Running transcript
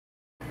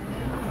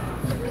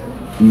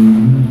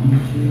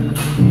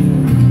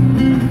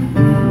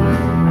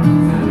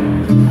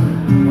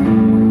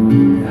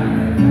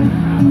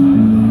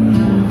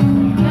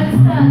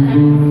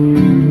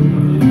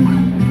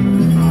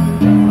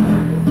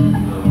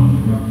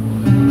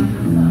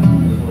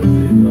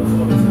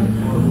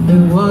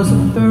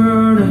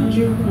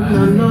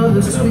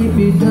Another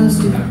sleepy,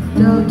 dusty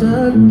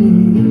Delta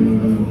day.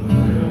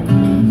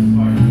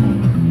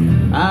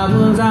 I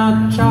was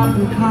out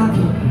chopping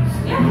cotton,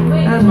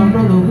 and my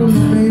brother was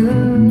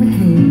baling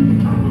hay.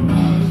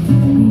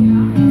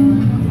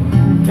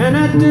 And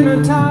at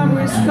dinner time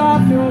we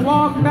stopped and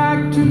walked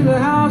back to the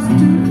house to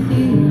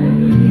eat.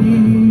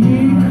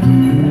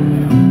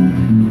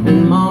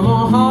 And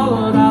Mama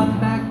hollered out the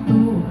back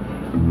door,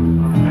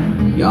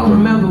 y'all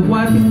remember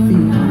wipe your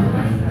feet.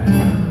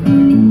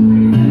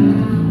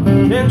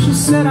 Then she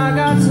said, I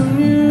got some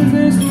news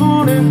this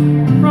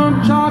morning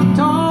from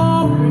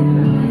Choctaw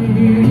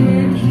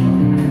Ridge.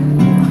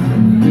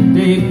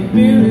 Today,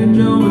 Billie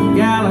Joe and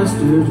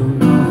Gallisters are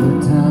north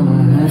of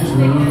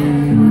Tallahatchie.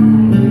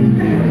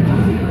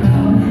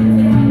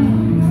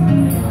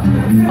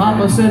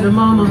 Papa said to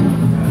Mama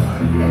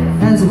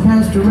as he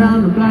passed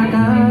around the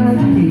black-eyed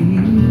peas,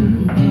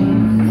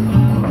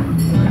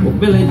 well,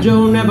 Billie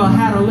Joe never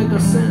had a lick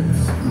of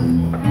sense.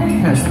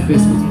 Pass the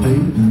biscuits,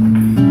 please.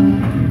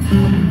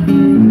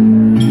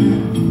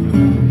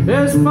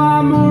 There's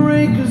 5 more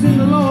acres in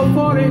the lower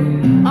 40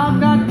 I've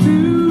got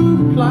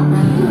to plow.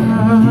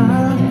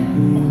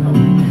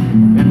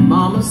 And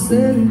Mama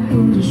said it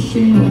was a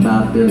shame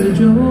about Billie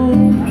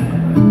Joe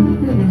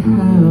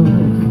anyhow.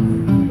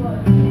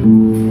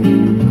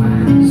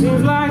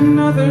 Seems like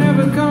nothing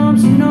ever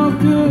comes to no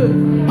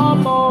good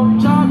up on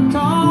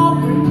Choctaw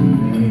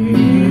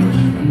Ridge.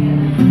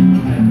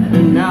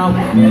 And now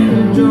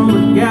Billie Joe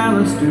and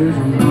Gallisters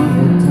are not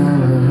in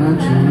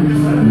Tallahatchie.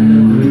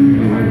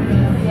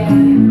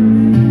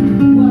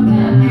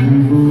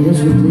 Yes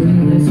it did,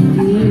 yes it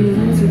did,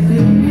 yes it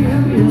did,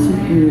 yes it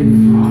did.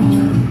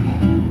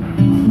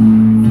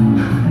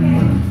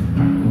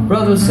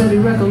 Brother said he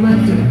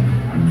recollected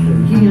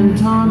he and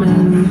Tom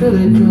and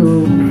Billie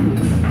Joe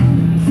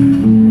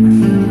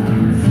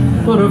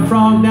put a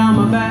frog down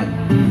my back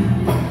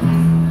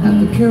at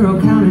the Carroll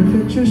County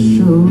Picture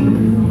Show.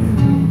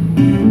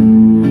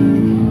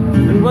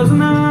 And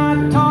wasn't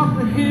I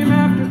talking to him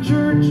after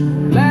church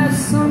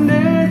last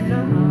Sunday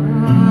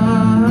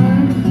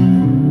night?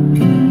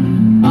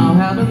 I'll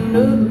have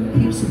another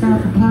piece of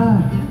apple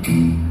pie.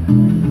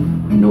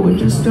 No, it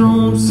just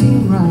don't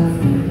seem right.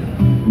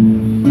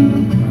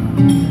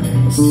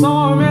 I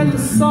saw him at the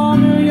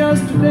sawmill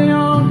yesterday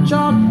on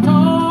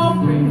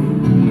Choctaw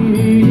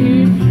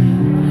Ridge.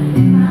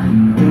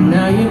 And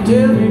now you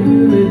tell me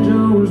Billie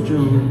Joe's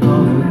jumped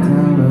off of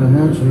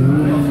Tallahatchie.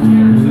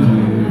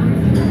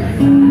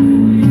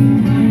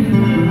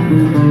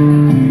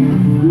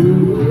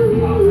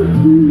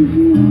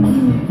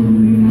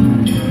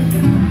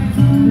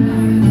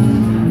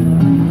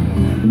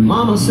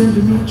 Mama said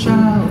to me,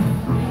 child,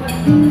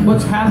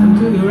 what's happened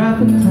to your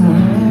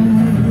appetite?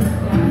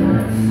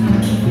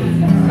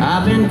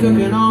 I've been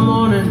cooking all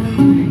morning,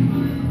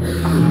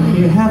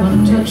 you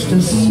haven't touched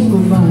a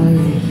single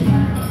bite.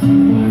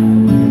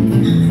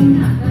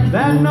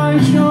 That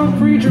nice young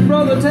preacher,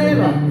 Brother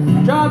Taylor,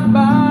 dropped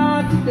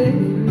by today.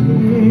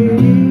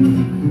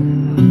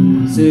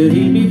 Said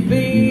he'd be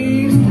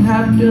pleased to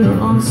have dinner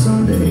on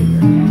Sunday.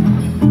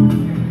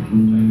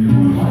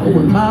 Oh,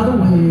 and by the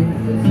way,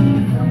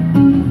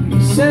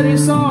 said he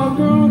saw a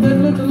girl that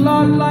looked a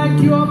lot like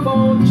you up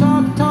on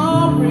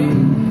Choctaw Ridge.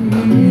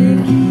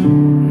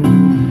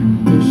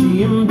 And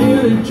she and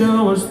Billie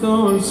Joe was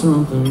throwing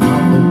something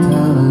off the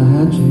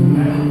Tallahatchie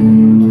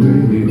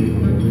Bridge.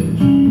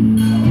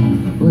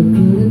 What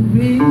could it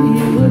be?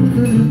 What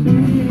could it be?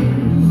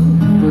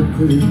 What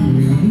could it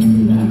be?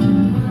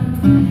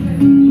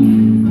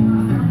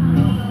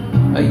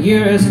 A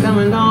year has come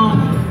and gone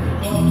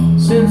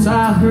since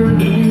I heard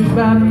the news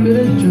about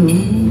Billie Joe.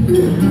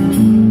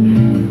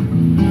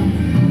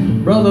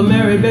 Brother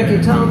married Becky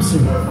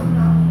Thompson.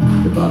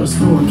 They bought a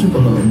store in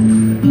Tupelo.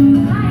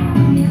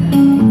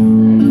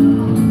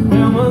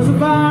 There was a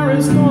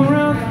virus going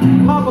around.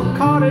 Papa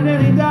caught it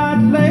and he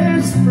died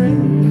last spring.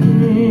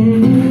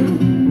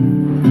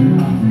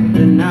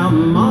 And now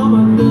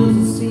Mama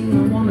doesn't seem to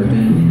want to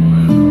do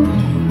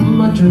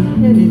much of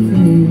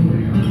anything.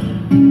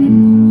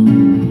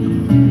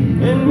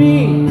 And me,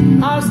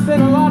 I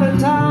spent a lot of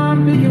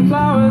time picking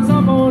flowers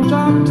up on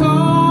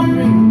Choctaw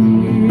Ridge.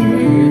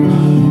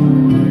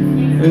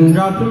 And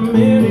dropped a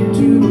minute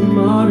to the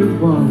muddy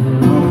water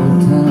off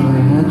the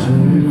Tallahatchie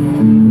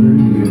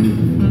Bridge.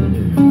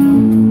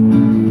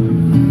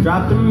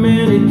 Dropped a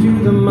minute to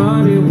the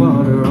muddy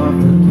water off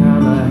the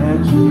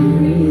Tallahatchie